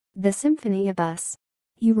The Symphony of Us.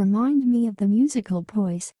 You remind me of the musical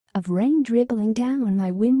poise of rain dribbling down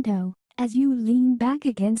my window as you lean back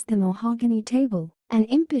against the mahogany table, an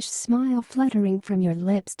impish smile fluttering from your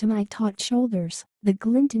lips to my taut shoulders, the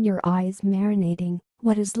glint in your eyes marinating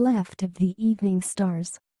what is left of the evening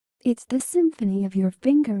stars. It's the symphony of your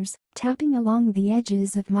fingers, tapping along the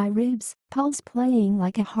edges of my ribs, pulse playing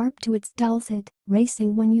like a harp to its dulcet,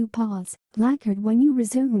 racing when you pause, lacquered when you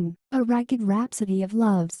resume, a ragged rhapsody of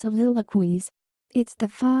love soliloquies. It's the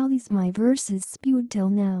follies my verses spewed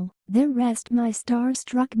till now, there rest my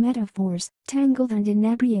star-struck metaphors, tangled and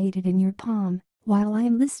inebriated in your palm, while I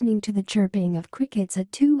am listening to the chirping of crickets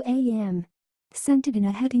at 2 a.m. Scented in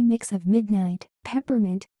a heady mix of midnight,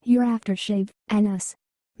 peppermint, your aftershave, and us.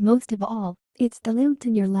 Most of all, it's the lilt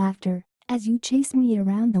in your laughter, as you chase me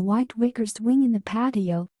around the white wicker swing in the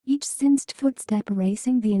patio, each singed footstep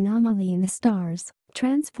erasing the anomaly in the stars,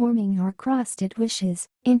 transforming our crusted wishes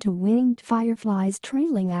into winged fireflies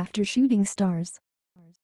trailing after shooting stars.